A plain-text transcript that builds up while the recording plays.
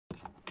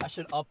I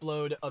should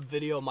upload a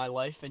video of my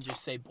life and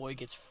just say, boy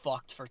gets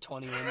fucked for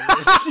 21 years.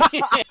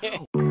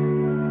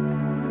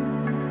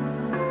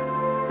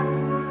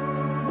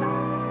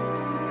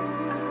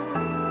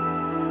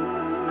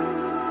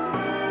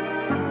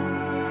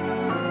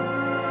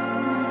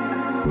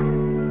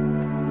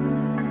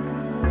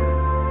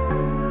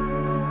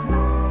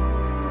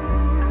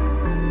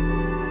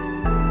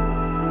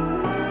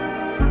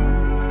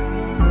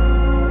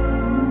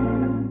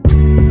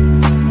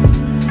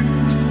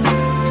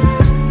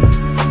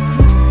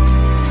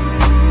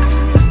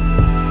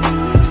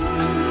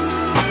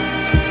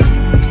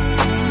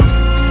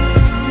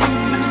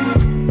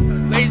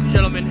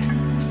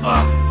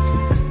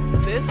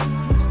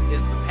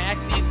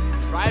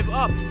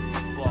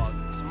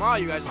 Tomorrow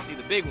you guys will see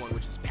the big one,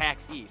 which is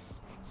PAX East.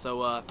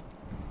 So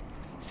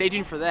stay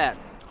tuned for that.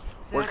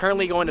 We're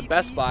currently going to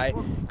Best Buy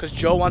because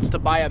Joe wants to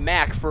buy a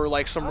Mac for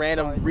like some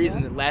random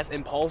reason, at last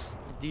impulse.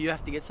 Do you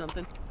have to get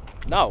something?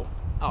 No.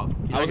 Oh.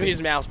 I was gonna use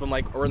a mouse, but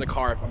like, or in the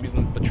car if I'm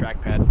using the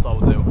trackpad. That's all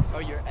we'll do. Oh,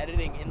 you're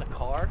editing in the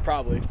car?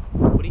 Probably.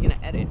 What are you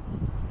gonna edit?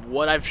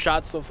 What I've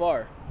shot so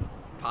far.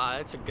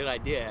 That's a good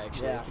idea,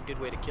 actually. Yeah. That's a good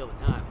way to kill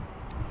the time.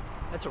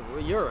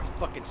 You're a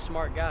fucking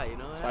smart guy, you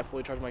know that? So I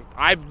fully charged my.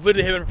 I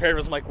literally haven't prepared.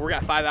 I'm like, we're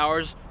got 5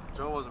 hours.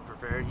 Joe wasn't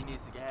prepared. He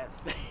needs the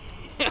gas.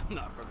 I'm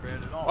not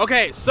prepared at all.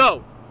 Okay,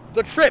 so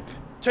the trip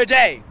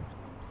today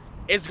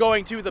is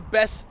going to the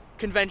best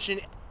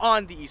convention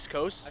on the East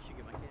Coast. I should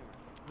get my camera.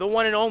 The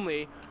one and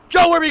only.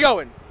 Joe, where are we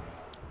going?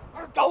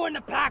 We're going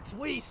to PAX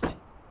East.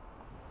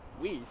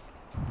 East?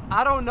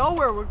 I don't know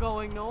where we're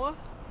going, Noah.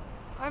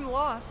 I'm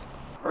lost.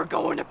 We're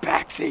going to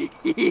PAX East,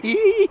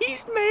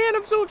 man.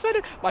 I'm so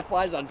excited. My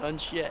fly's undone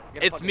shit.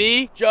 It's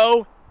me,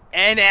 Joe,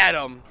 and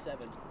Adam.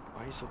 7.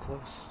 Why are you so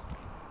close?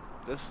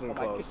 This isn't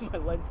My close.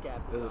 lens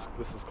cap.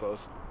 This is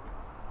close.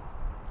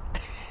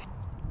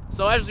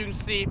 So as you can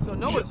see, So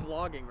Noah's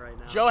vlogging right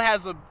now. Joe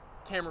has a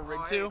camera rig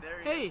too.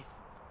 Hey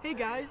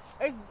guys.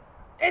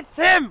 It's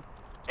him.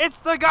 It's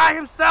the guy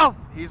himself.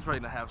 He's ready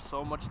to have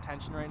so much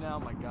attention right now.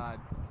 My God.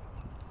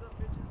 What's up,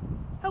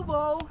 bitches?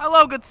 Hello.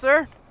 Hello, good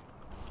sir.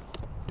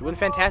 Doing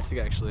fantastic,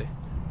 actually.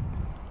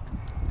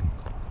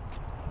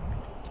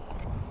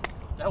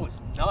 That was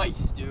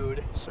nice,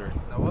 dude. Sir.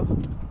 Noah?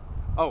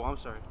 Oh, I'm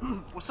sorry.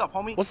 What's up,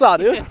 homie? What's up,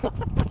 dude?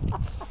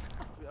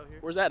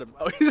 Where's Adam?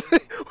 Oh,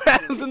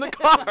 Adam's in the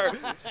car.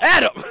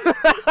 Adam!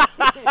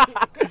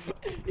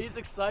 He's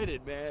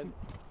excited, man.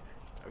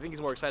 I think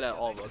he's more excited than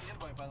all of us.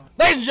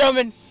 Ladies and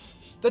gentlemen,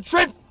 the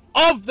trip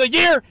of the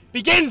year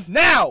begins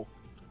now.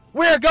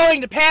 We're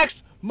going to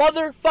PAX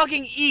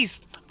motherfucking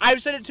East.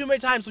 I've said it too many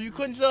times, so you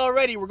couldn't say it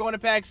already. We're going to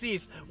PAX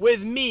East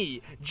with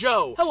me,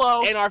 Joe.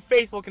 Hello. And our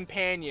faithful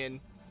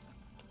companion,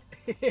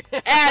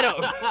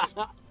 Adam.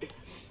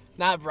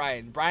 Not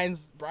Brian. Brian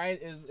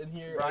is in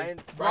here.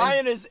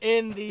 Brian is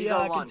in the He's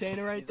on lunch.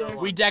 container right He's on there.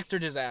 lunch. We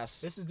Dextered his ass.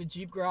 This is the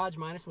Jeep garage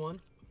 -1.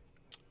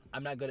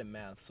 I'm not good at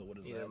math, so what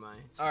is Neither that? am I.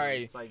 All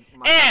right. It's like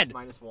And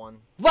 -1.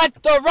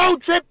 let the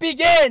road trip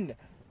begin.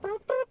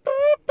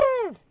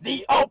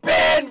 The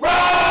open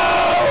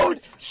road.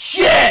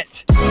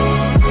 Shit.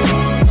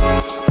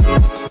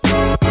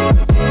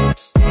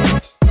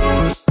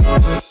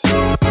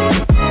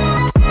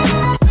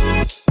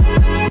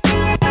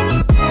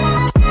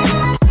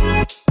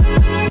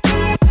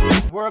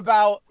 We're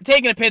about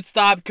taking a pit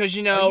stop because,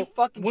 you know,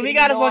 when we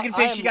gotta fucking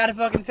fish, you gotta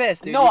fucking fish,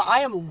 dude. No, I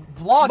am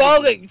vlogging.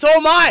 Vlogging. So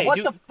am I. What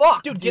dude, the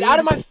fuck, dude? Get out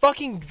of my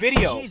fucking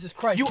video. Jesus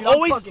Christ, You dude,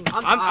 always.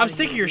 I'm I'm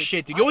sick of your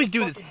shit, dude. You always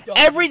do this.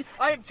 Every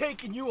I am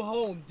taking you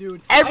home,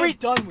 dude. Every- I'm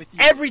done with you.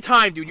 every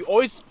time, dude. You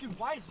always. Dude,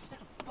 why is this such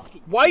a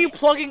fucking? Why are you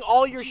plugging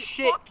all your Dude,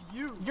 shit? Fuck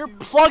you. You're dude.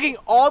 plugging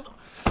all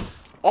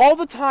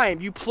the time.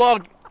 You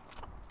plug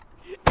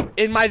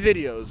in my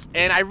videos,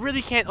 and I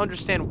really can't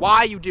understand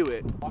why you do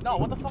it. No,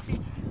 what the fuck?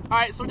 All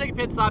right, so we're taking a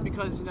pit stop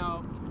because, you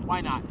know, why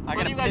not? I So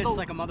gotta you guys piss don't-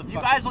 like a motherfucker.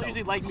 You guys don't so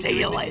usually like me. see you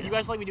doing it. later. You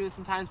guys like me doing this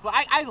sometimes, but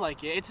I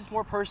like it. It's just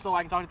more personal.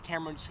 I can talk to the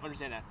camera and just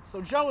understand that.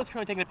 So Joe is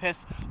currently taking a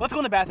piss. Let's go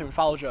in the bathroom and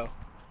follow Joe.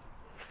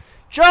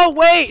 Joe,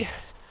 wait!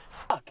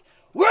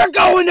 We're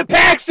going to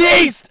PAX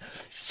East!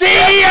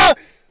 See ya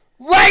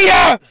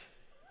later!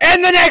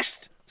 In the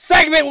next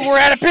segment when we're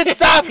at a pit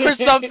stop or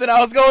something. I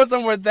was going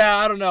somewhere with that.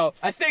 I don't know.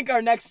 I think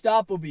our next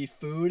stop will be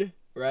food,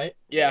 right?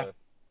 Yeah.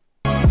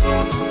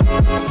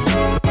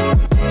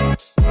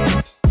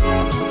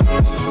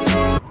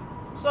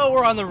 So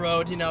we're on the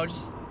road, you know,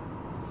 just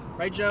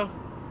right, Joe?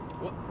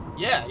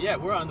 Yeah,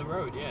 we're on the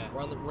road, yeah.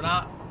 We're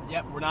not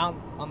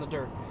on the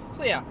dirt.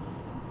 So yeah.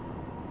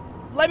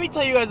 Let me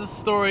tell you guys a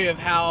story of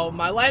how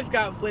my life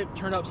got flipped,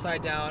 turned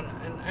upside down,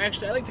 and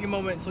actually I'd like to take a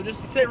moment, so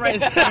just sit right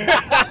there.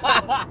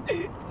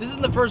 This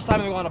isn't the first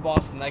time I've gone to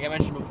Boston, like I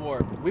mentioned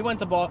before. I went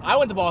to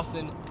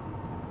Boston.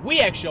 We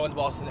actually went to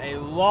Boston a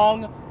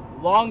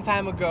long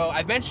time ago.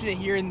 I've mentioned it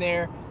here and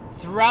there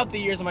throughout the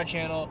years on my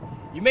channel.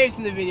 You may have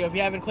seen the video. If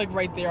you haven't, click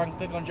right there and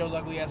click on Joe's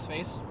ugly ass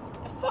face.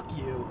 Fuck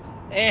you.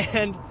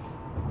 And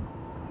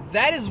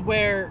that is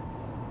where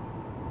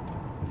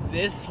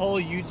this whole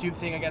YouTube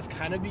thing, I guess,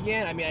 kind of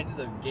began. I mean, I did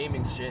the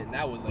gaming shit, and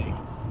that was a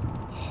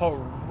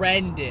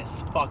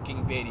horrendous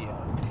fucking video.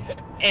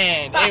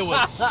 and it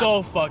was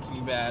so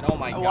fucking bad. Oh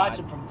my god. I watch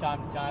them from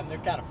time to time. They're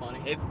kind of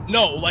funny.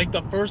 No, like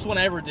the first one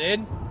I ever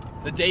did,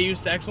 the Day You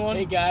Sex one.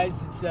 Hey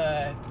guys, it's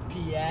PA.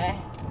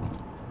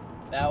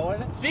 That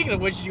one. Speaking of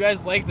which, do you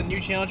guys like the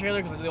new channel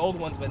trailer? Because the old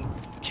one's been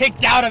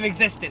kicked out of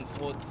existence.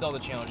 Well, it's still in the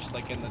channel, just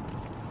like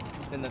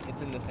it's in the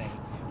thing.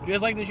 If you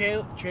guys like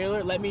the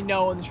trailer, let me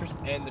know in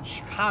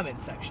the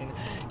comment section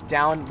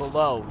down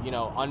below, you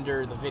know,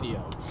 under the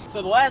video.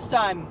 So the last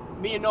time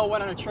me and Noah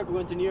went on a trip, we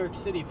went to New York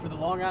City for the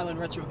Long Island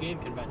Retro Game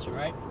Convention,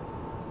 right?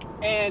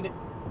 And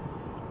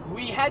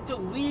we had to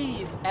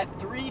leave at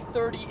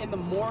 3:30 in the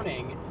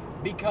morning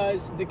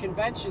because the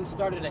convention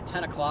started at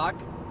 10 o'clock,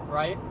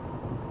 right?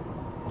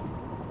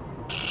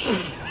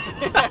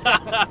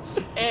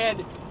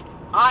 And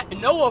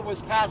Noah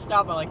was passed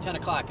out by like 10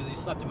 o'clock because he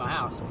slept in my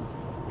house.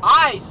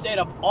 I stayed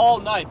up all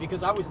night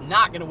because I was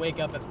not gonna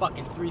wake up at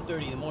fucking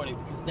 3:30 in the morning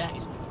because that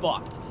is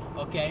fucked,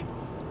 okay?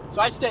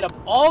 So I stayed up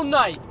all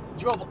night,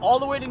 drove all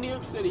the way to New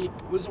York City,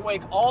 was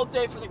awake all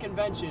day for the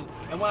convention,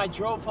 and when I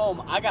drove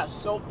home, I got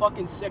so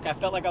fucking sick, I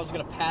felt like I was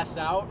gonna pass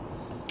out,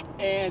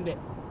 and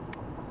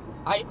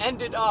I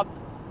ended up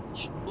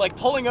like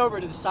pulling over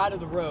to the side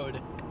of the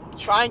road,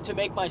 trying to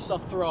make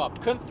myself throw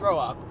up. Couldn't throw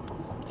up.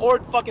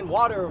 Poured fucking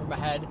water over my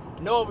head.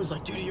 Noah was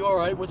like, dude, are you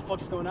alright? What the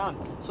fuck's going on?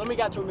 So then we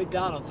got to a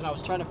McDonald's and I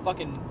was trying to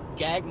fucking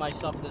gag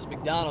myself at this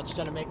McDonald's,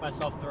 trying to make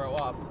myself throw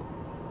up.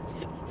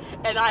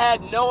 And I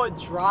had Noah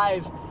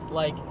drive,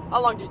 like,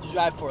 how long did you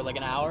drive for? Like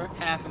an hour?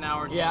 Half an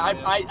hour. Yeah,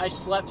 I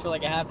slept for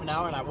like a half an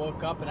hour and I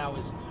woke up and I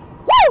was,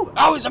 woo!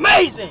 I was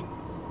amazing!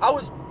 I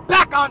was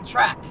back on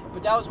track.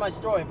 But that was my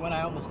story of when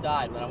I almost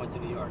died when I went to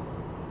New York.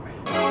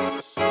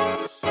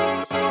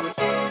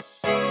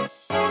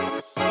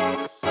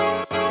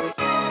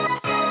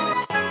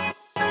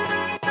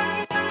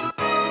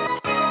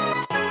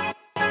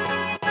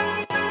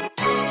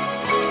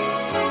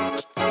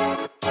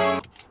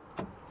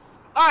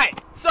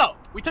 Alright, so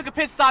we took a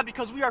pit stop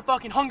because we are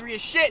fucking hungry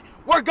as shit.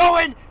 We're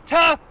going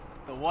to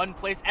the one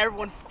place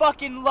everyone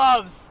fucking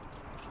loves.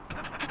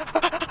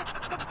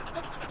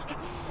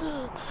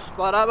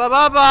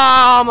 Ba-da-ba-ba-ba,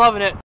 I'm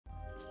loving it.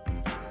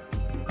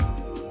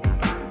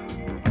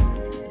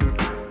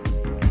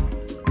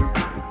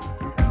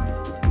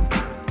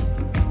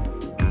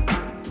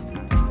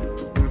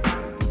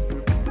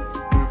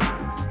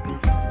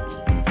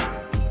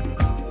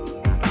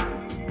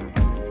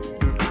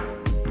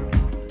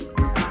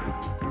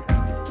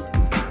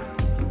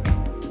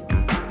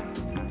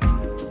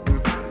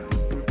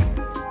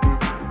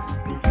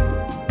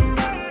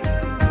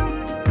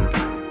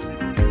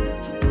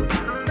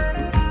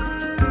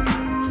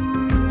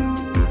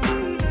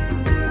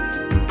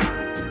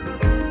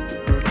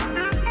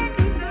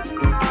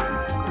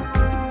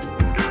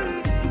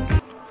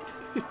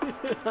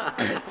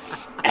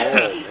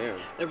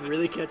 That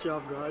really catch you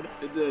off guard?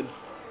 It did.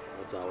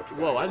 What's that? What you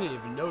got? Whoa, I didn't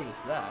even notice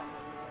that.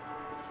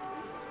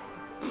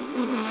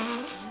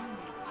 Oh,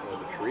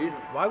 the tree?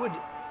 Why would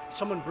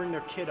someone bring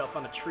their kid up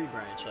on a tree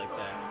branch like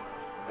that?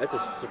 That's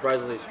a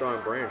surprisingly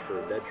strong branch for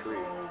a dead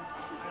tree.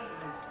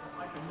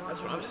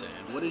 That's what I'm saying.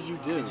 What did you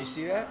do? Did you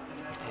see that?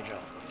 Hey, Joe.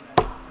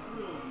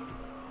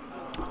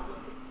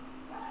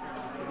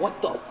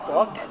 What the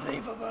fuck?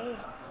 Unbelievable.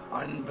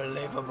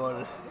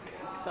 Unbelievable.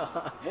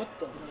 What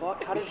the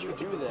fuck? How did you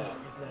do that?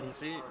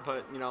 See,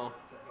 but you know,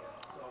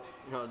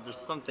 there's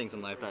some things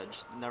in life that I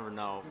just never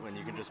know when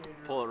you can just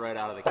pull it right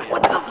out of the can.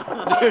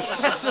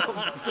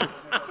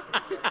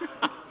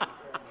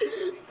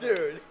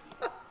 Dude.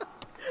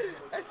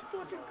 That's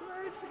fucking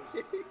crazy.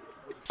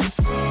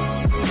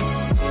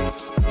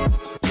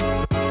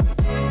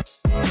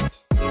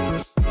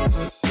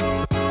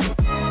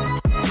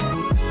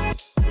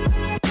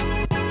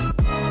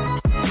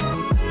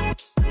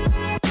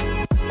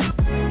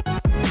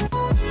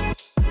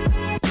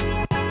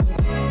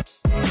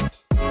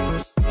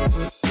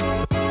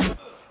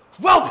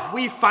 Well,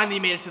 we finally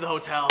made it to the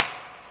hotel.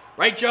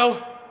 Right,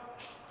 Joe?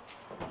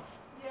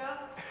 Yeah.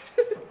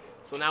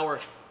 So now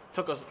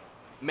took us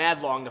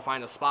mad long to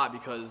find a spot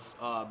because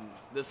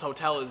this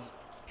hotel is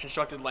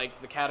constructed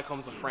like the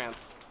catacombs of France.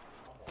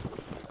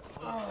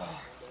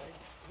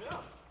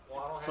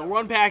 So we're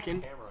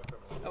unpacking.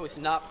 That was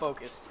not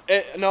focused.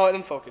 No, it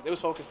didn't focus. It was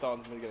focused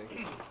on the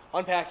beginning.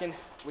 Unpacking.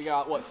 We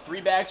got, what,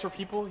 3 bags for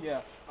people?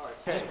 Yeah.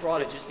 I just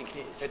brought it just in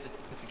case. It's a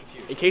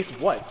computer. In case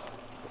of what?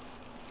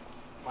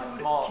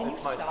 Can you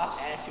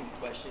stop asking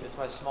questions? It's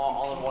my small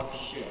all-in-one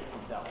computer.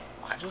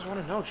 I just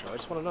want to know, Joe. I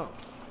just want to know.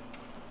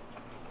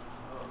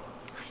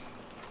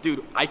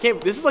 Dude, I can't.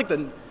 This is like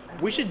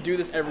we should do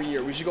this every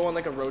year. We should go on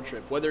like a road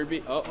trip. Whether it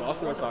be. Oh,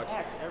 lost my socks.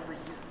 Every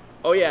year.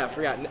 Oh, yeah, I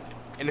forgot.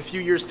 In a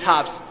few years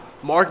tops,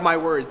 mark my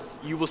words,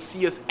 you will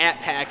see us at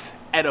PAX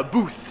at a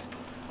booth.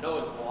 No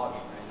one's vlogging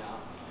right now.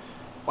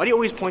 Why do you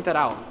always point that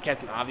out,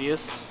 Captain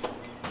Obvious?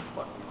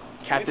 What?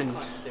 Captain.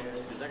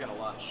 Upstairs, because I got a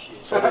lot of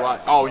shit. So do I.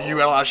 Oh, you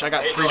got a lot of shit. I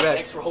got 3 bags.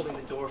 Thanks for holding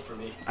the door for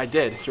me. I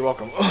did. You're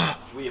welcome.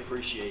 We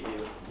appreciate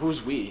you.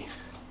 Who's we?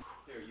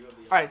 Sir, you have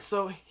the All right,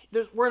 so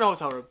we're in a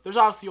hotel room. There's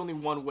obviously only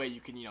one way you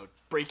can,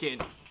 break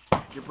in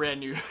your brand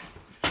new.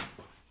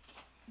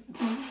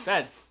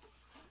 beds.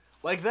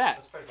 Like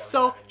that.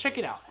 So, check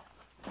it out.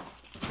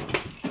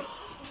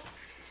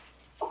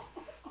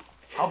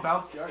 How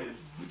bouncy are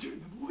these?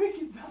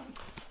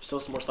 Still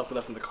some more stuff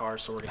left in the car,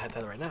 so we're gonna head to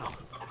that right now.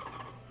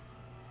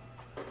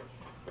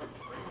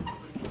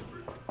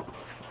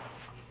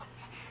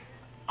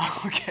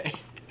 Okay.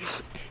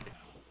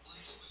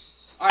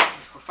 Alright,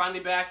 we're finally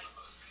back.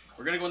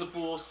 We're gonna go in the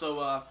pool,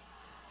 so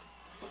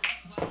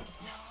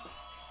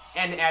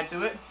and add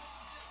to it.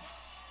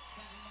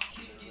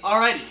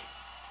 Alrighty.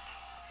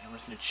 And we're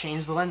just gonna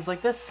change the lens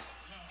like this.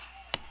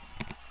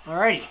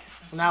 Alrighty.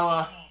 So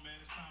now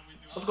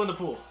let's go in the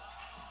pool.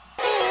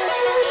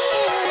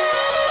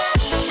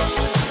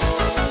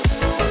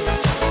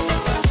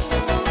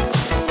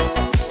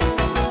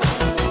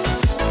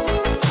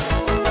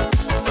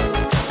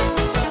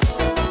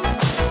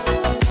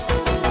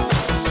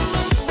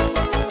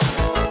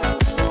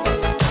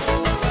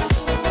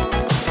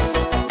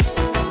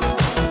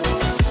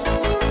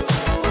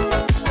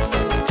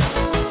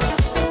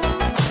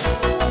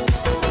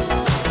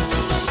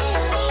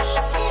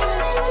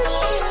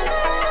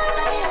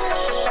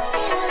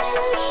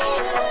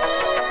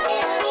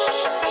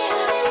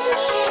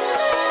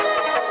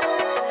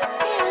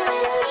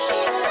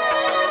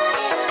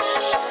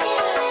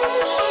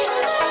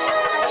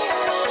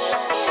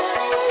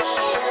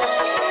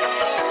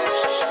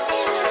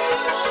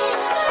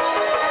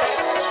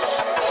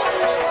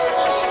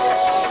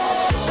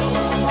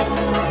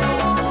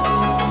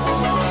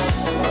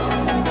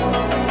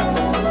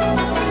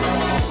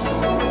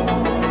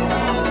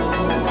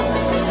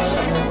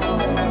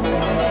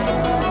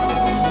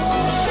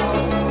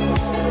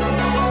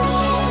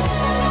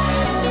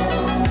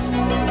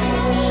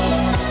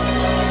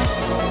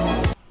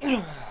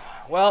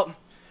 Well,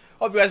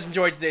 hope you guys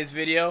enjoyed today's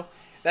video.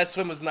 That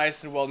swim was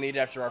nice and well needed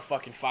after our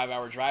fucking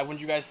 5-hour drive, wouldn't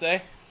you guys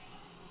say?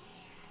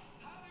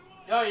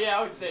 Oh yeah,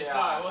 I would say so.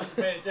 I wasn't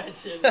paying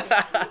attention.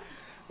 But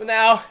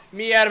now,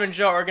 me, Adam, and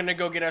Joe are gonna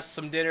go get us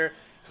some dinner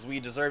because we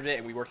deserved it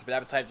and we worked up an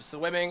appetite for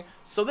swimming.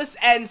 So this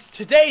ends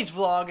today's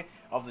vlog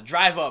of the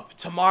drive up.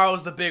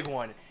 Tomorrow's the big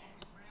one,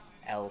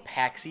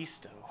 PAX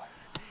East.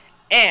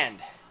 And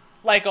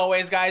like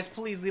always, guys,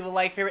 please leave a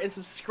like, favorite, and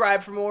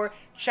subscribe for more.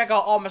 Check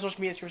out all my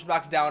social media description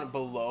box down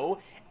below.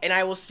 And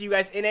I will see you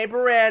guys in a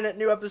brand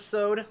new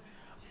episode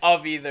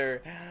of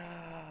either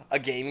a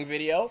gaming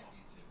video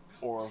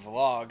or a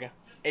vlog,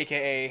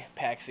 aka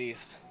PAX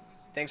East.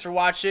 Thanks for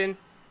watching,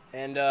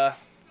 and I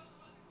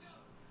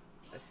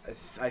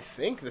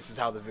think this is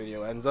how the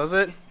video ends, does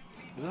it?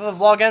 Is this how the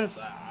vlog ends?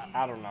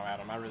 I don't know,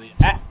 Adam. I really...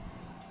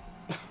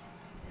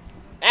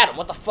 Adam,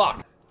 what the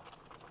fuck?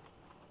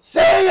 See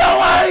you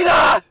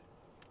later!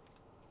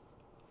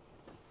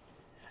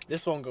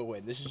 This won't go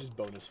in. This is just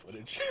bonus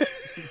footage.